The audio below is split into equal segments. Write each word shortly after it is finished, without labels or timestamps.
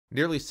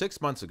Nearly 6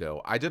 months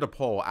ago, I did a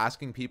poll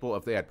asking people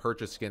if they had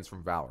purchased skins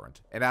from Valorant,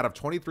 and out of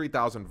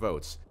 23,000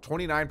 votes,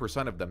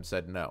 29% of them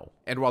said no.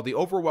 And while the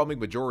overwhelming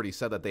majority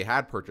said that they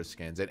had purchased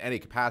skins in any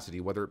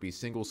capacity, whether it be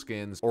single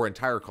skins or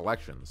entire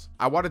collections,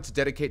 I wanted to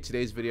dedicate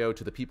today's video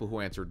to the people who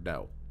answered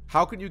no.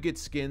 How can you get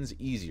skins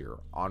easier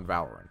on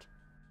Valorant?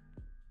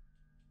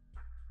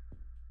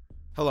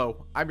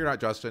 Hello, I'm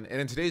urnotjustin,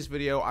 and in today's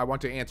video, I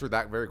want to answer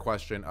that very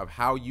question of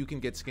how you can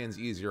get skins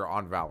easier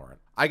on Valorant.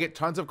 I get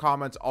tons of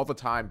comments all the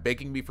time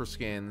begging me for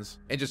skins,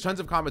 and just tons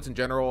of comments in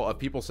general of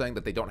people saying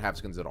that they don't have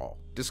skins at all.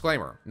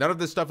 Disclaimer, none of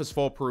this stuff is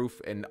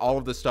foolproof, and all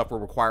of this stuff will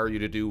require you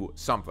to do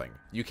something.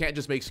 You can't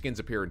just make skins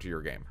appear into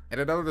your game.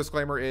 And another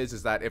disclaimer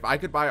is that if I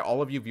could buy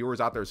all of you viewers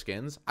out there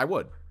skins, I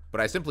would,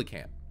 but I simply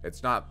can't.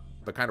 It's not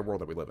the kind of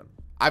world that we live in.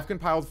 I've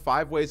compiled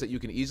 5 ways that you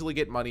can easily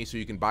get money so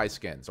you can buy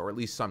skins, or at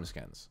least some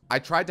skins. I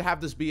tried to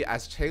have this be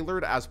as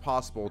tailored as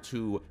possible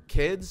to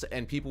kids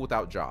and people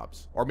without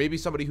jobs, or maybe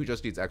somebody who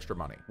just needs extra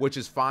money, which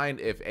is fine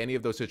if any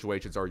of those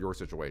situations are your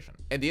situation.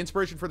 And the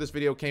inspiration for this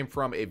video came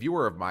from a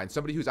viewer of mine,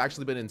 somebody who's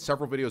actually been in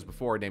several videos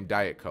before, named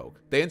Diet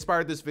Coke. They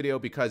inspired this video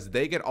because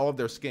they get all of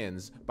their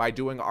skins by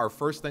doing our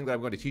first thing that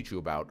I'm going to teach you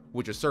about,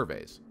 which is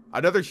surveys.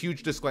 Another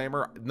huge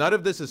disclaimer, none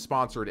of this is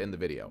sponsored in the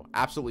video.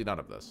 Absolutely none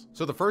of this.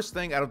 So the first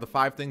thing out of the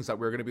 5 things that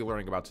we're going to be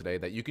learning about today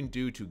that you can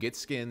do to get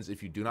skins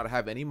if you do not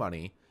have any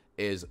money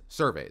is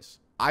surveys.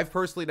 I've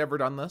personally never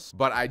done this,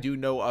 but I do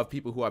know of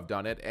people who have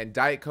done it, and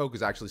Diet Coke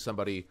is actually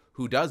somebody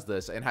who does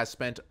this and has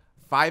spent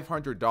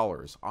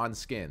 $500 on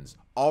skins,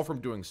 all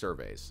from doing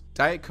surveys.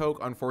 Diet Coke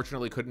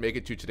unfortunately couldn't make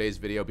it to today's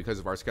video because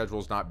of our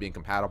schedules not being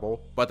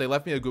compatible, but they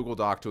left me a Google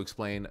Doc to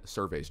explain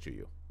surveys to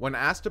you. When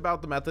asked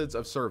about the methods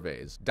of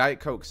surveys, Diet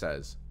Coke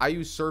says, "I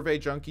use Survey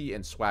Junkie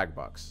and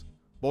Swagbucks.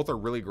 Both are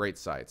really great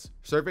sites.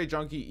 Survey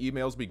Junkie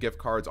emails me gift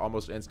cards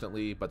almost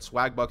instantly, but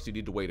Swagbucks you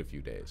need to wait a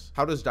few days."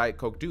 How does Diet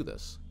Coke do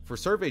this? For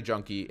Survey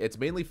Junkie, it's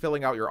mainly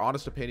filling out your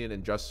honest opinion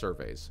in just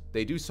surveys.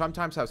 They do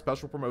sometimes have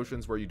special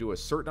promotions where you do a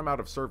certain amount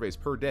of surveys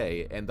per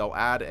day and they'll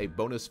add a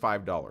bonus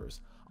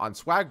 $5. On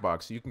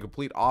Swagbucks, you can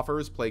complete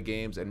offers, play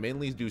games, and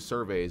mainly do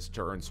surveys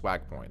to earn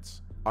swag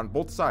points. On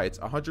both sites,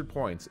 100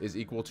 points is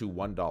equal to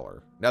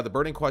 $1. Now, the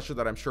burning question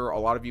that I'm sure a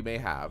lot of you may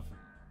have,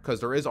 because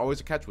there is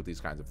always a catch with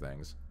these kinds of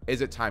things, is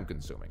it time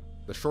consuming?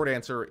 The short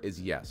answer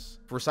is yes.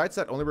 For sites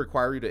that only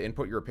require you to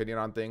input your opinion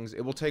on things,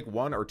 it will take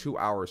 1 or 2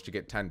 hours to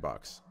get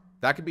 $10.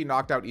 That can be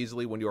knocked out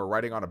easily when you are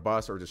riding on a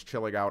bus or just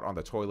chilling out on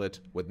the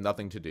toilet with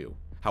nothing to do.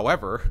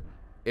 However,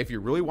 if you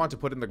really want to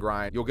put in the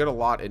grind, you'll get a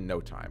lot in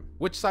no time.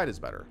 Which site is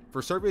better?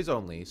 For surveys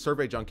only,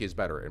 Survey Junkie is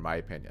better in my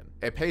opinion.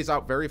 It pays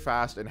out very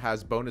fast and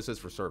has bonuses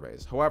for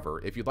surveys.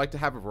 However, if you'd like to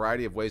have a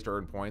variety of ways to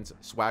earn points,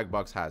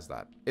 Swagbucks has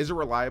that. Is it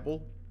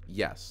reliable?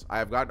 Yes. I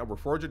have gotten over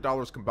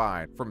 $400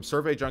 combined from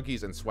Survey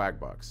Junkies and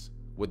Swagbucks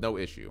with no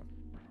issue.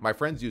 My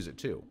friends use it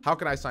too. How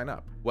can I sign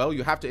up? Well,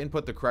 you have to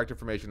input the correct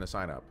information to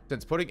sign up.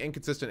 Since putting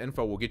inconsistent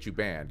info will get you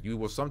banned, you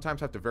will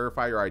sometimes have to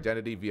verify your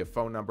identity via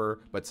phone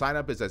number, but sign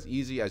up is as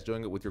easy as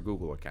doing it with your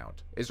Google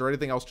account. Is there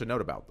anything else to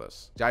note about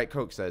this? Diet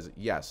Coke says,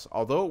 yes,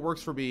 although it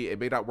works for me, it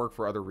may not work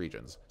for other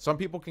regions. Some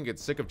people can get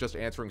sick of just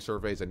answering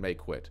surveys and may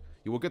quit.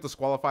 You will get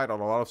disqualified on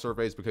a lot of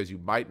surveys because you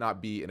might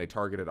not be in a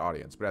targeted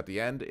audience, but at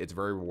the end, it's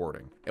very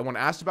rewarding. And when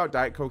asked about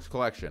Diet Coke's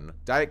collection,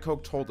 Diet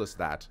Coke told us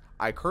that,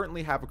 "I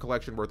currently have a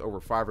collection worth over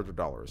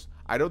 $500.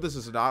 I know this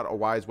is not a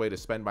wise way to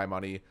spend my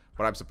money,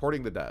 but I'm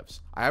supporting the devs.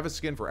 I have a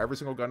skin for every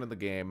single gun in the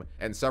game,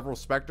 and several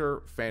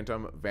Spectre,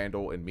 Phantom,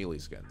 Vandal, and Melee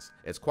skins.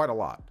 It's quite a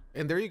lot."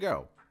 And there you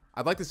go.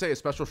 I'd like to say a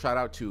special shout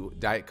out to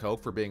Diet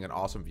Coke for being an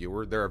awesome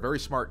viewer. They're a very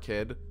smart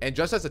kid. And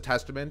just as a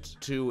testament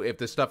to if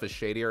this stuff is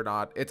shady or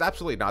not, it's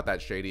absolutely not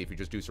that shady if you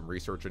just do some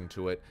research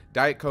into it.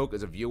 Diet Coke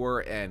is a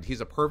viewer and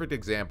he's a perfect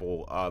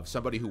example of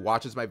somebody who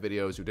watches my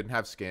videos, who didn't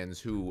have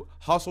skins, who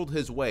hustled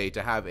his way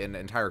to have an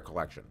entire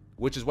collection.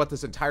 Which is what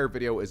this entire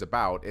video is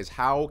about, is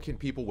how can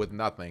people with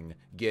nothing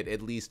get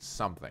at least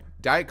something.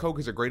 Diet Coke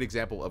is a great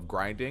example of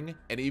grinding,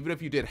 and even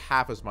if you did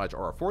half as much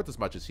or a fourth as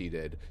much as he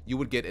did, you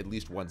would get at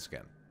least 1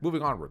 skin.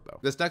 Moving onward though.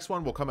 This next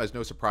one will come as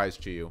no surprise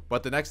to you,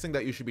 but the next thing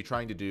that you should be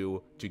trying to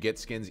do to get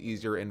skins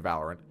easier in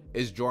Valorant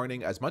is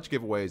joining as much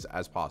giveaways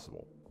as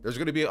possible. There's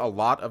going to be a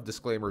lot of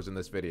disclaimers in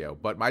this video,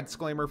 but my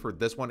disclaimer for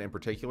this one in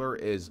particular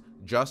is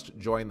just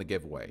join the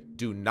giveaway.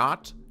 Do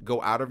not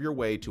go out of your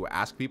way to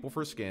ask people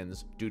for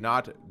skins. Do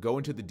not go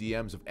into the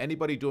DMs of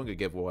anybody doing a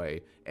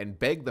giveaway and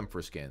beg them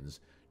for skins.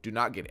 Do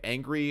not get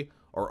angry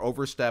or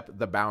overstep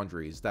the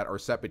boundaries that are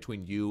set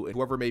between you and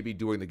whoever may be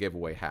doing the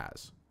giveaway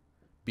has.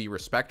 Be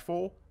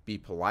respectful, be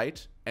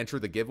polite, enter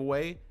the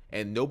giveaway,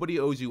 and nobody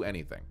owes you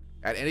anything.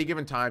 At any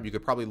given time, you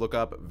could probably look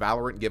up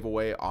Valorant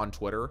giveaway on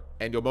Twitter,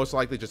 and you'll most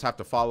likely just have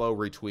to follow,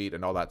 retweet,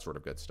 and all that sort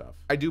of good stuff.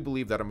 I do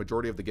believe that a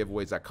majority of the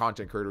giveaways that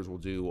content creators will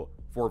do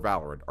for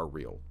Valorant are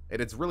real, and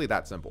it's really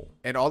that simple.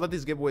 And all that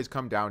these giveaways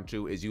come down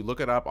to is you look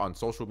it up on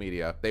social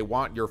media, they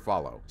want your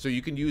follow. So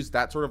you can use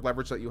that sort of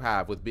leverage that you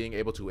have with being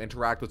able to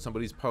interact with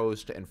somebody's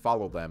post and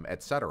follow them,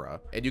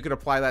 etc. And you can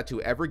apply that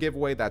to every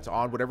giveaway that's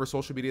on whatever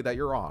social media that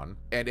you're on.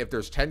 And if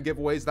there's 10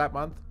 giveaways that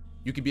month,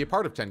 You can be a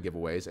part of 10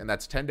 giveaways, and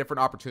that's 10 different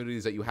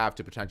opportunities that you have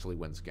to potentially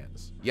win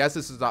skins. Yes,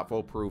 this is not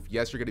foolproof.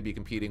 Yes, you're going to be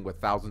competing with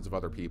thousands of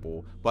other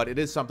people, but it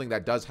is something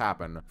that does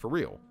happen for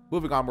real.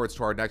 Moving onwards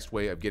to our next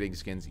way of getting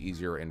skins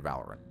easier in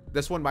Valorant.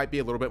 This one might be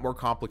a little bit more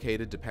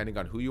complicated depending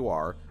on who you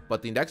are,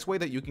 but the next way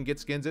that you can get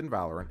skins in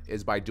Valorant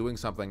is by doing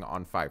something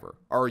on Fiverr.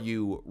 Are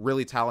you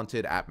really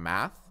talented at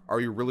math? Are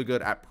you really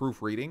good at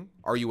proofreading?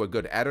 Are you a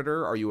good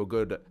editor? Are you a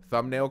good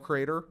thumbnail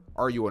creator?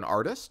 Are you an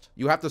artist?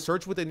 You have to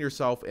search within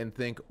yourself and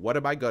think, what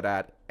am I good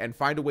at? And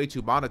find a way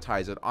to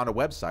monetize it on a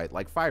website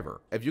like Fiverr.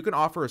 If you can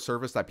offer a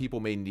service that people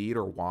may need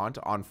or want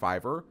on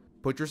Fiverr,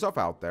 put yourself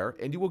out there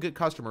and you will get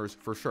customers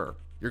for sure.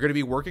 You're going to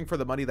be working for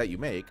the money that you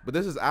make, but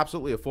this is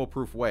absolutely a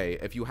foolproof way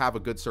if you have a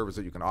good service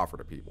that you can offer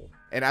to people.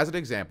 And as an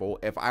example,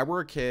 if I were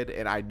a kid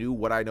and I knew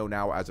what I know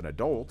now as an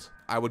adult,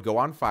 I would go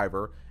on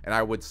Fiverr and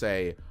I would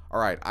say, all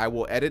right, I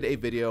will edit a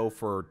video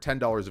for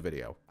 $10 a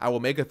video. I will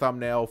make a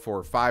thumbnail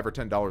for $5 or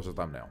 $10 a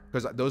thumbnail,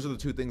 because those are the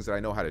two things that I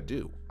know how to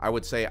do. I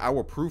would say I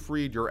will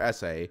proofread your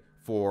essay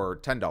for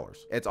 $10.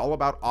 It's all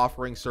about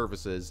offering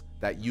services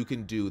that you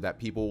can do that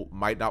people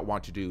might not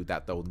want to do,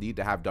 that they'll need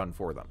to have done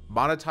for them.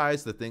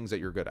 Monetize the things that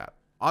you're good at.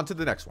 On to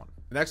the next one.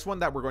 The next one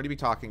that we're going to be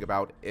talking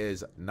about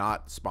is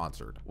not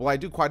sponsored. While I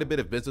do quite a bit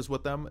of business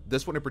with them,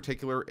 this one in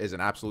particular is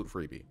an absolute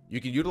freebie. You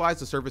can utilize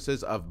the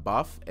services of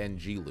Buff and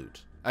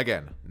G-Loot.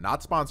 Again,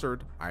 not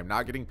sponsored. I'm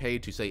not getting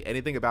paid to say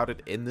anything about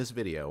it in this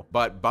video,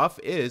 but Buff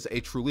is a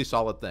truly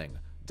solid thing.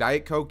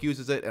 Diet Coke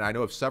uses it, and I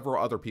know of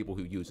several other people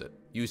who use it.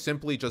 You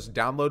simply just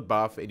download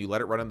Buff and you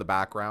let it run in the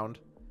background.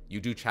 You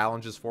do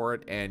challenges for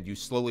it and you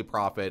slowly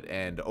profit,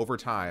 and over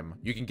time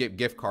you can get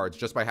gift cards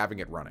just by having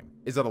it running.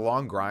 Is it a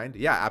long grind?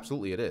 Yeah,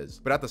 absolutely it is.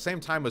 But at the same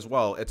time as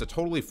well, it's a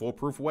totally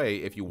foolproof way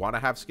if you want to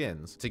have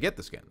skins to get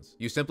the skins.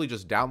 You simply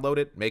just download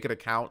it, make an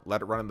account,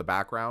 let it run in the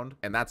background,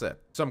 and that's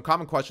it. Some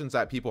common questions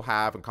that people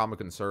have and common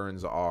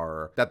concerns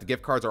are that the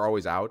gift cards are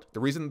always out. The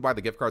reason why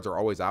the gift cards are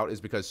always out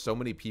is because so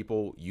many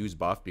people use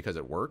Buff because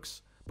it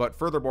works. But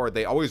furthermore,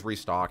 they always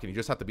restock and you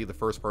just have to be the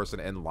first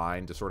person in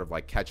line to sort of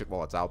like catch it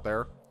while it's out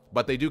there.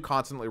 But they do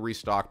constantly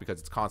restock because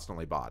it's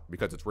constantly bought,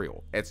 because it's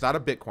real. It's not a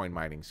Bitcoin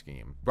mining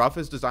scheme. Buff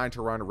is designed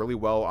to run really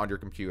well on your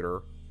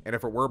computer, and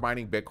if it were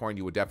mining Bitcoin,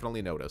 you would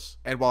definitely notice.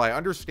 And while I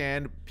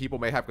understand people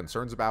may have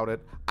concerns about it,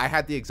 I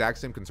had the exact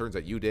same concerns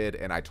that you did,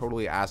 and I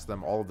totally asked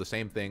them all of the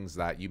same things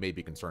that you may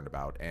be concerned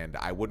about, and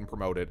I wouldn't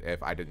promote it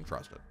if I didn't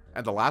trust it.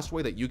 And the last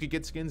way that you could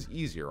get skins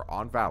easier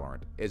on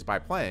Valorant is by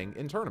playing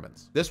in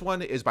tournaments. This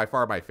one is by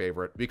far my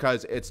favorite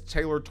because it's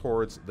tailored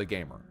towards the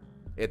gamer.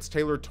 It's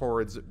tailored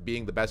towards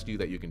being the best you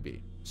that you can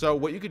be. So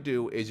what you could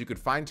do is you could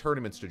find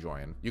tournaments to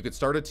join, you could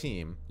start a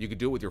team, you could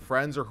do it with your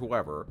friends or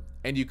whoever,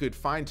 and you could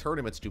find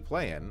tournaments to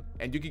play in,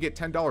 and you could get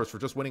 $10 for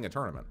just winning a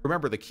tournament.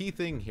 Remember, the key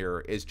thing here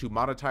is to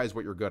monetize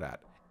what you're good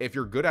at. If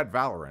you're good at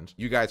Valorant,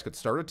 you guys could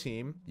start a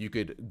team, you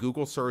could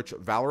Google search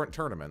Valorant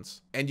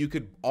tournaments, and you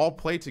could all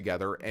play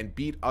together and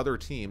beat other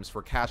teams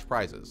for cash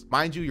prizes.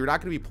 Mind you, you're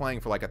not going to be playing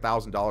for like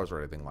 $1,000 or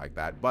anything like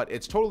that, but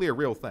it's totally a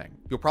real thing.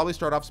 You'll probably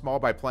start off small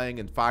by playing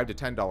in $5 to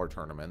 $10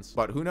 tournaments,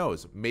 but who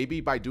knows,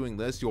 maybe by doing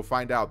this, you'll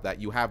find out that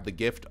you have the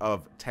gift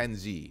of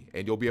 10Z,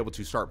 and you'll be able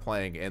to start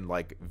playing in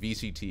like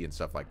VCT and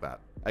stuff like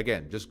that.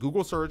 Again, just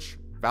Google search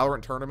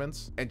Valorant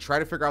tournaments and try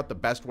to figure out the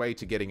best way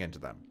to getting into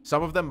them.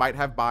 Some of them might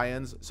have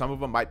buy-ins, some of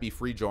them might be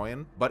free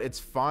join, but it's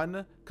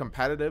fun,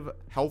 competitive,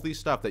 healthy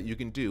stuff that you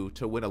can do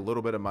to win a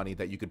little bit of money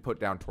that you could put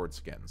down towards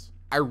skins.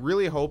 I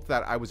really hope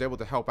that I was able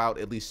to help out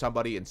at least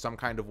somebody in some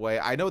kind of way.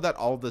 I know that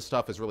all of this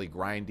stuff is really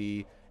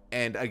grindy,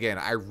 and again,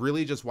 I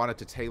really just wanted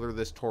to tailor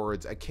this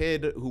towards a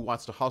kid who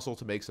wants to hustle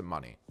to make some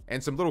money.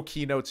 And some little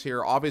keynotes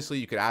here. Obviously,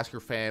 you could ask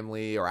your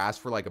family or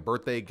ask for like a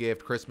birthday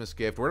gift, Christmas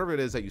gift, whatever it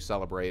is that you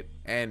celebrate.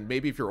 And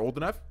maybe if you're old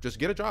enough, just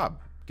get a job.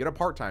 Get a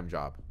part-time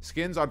job.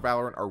 Skins on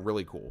Valorant are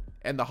really cool,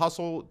 and the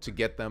hustle to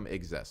get them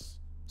exists.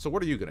 So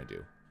what are you gonna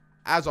do?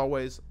 As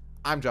always,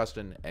 I'm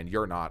Justin, and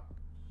you're not.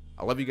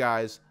 I love you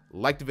guys.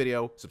 Like the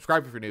video,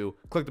 subscribe if you're new,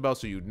 click the bell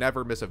so you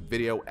never miss a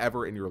video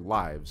ever in your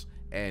lives.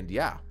 And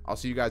yeah, I'll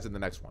see you guys in the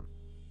next one.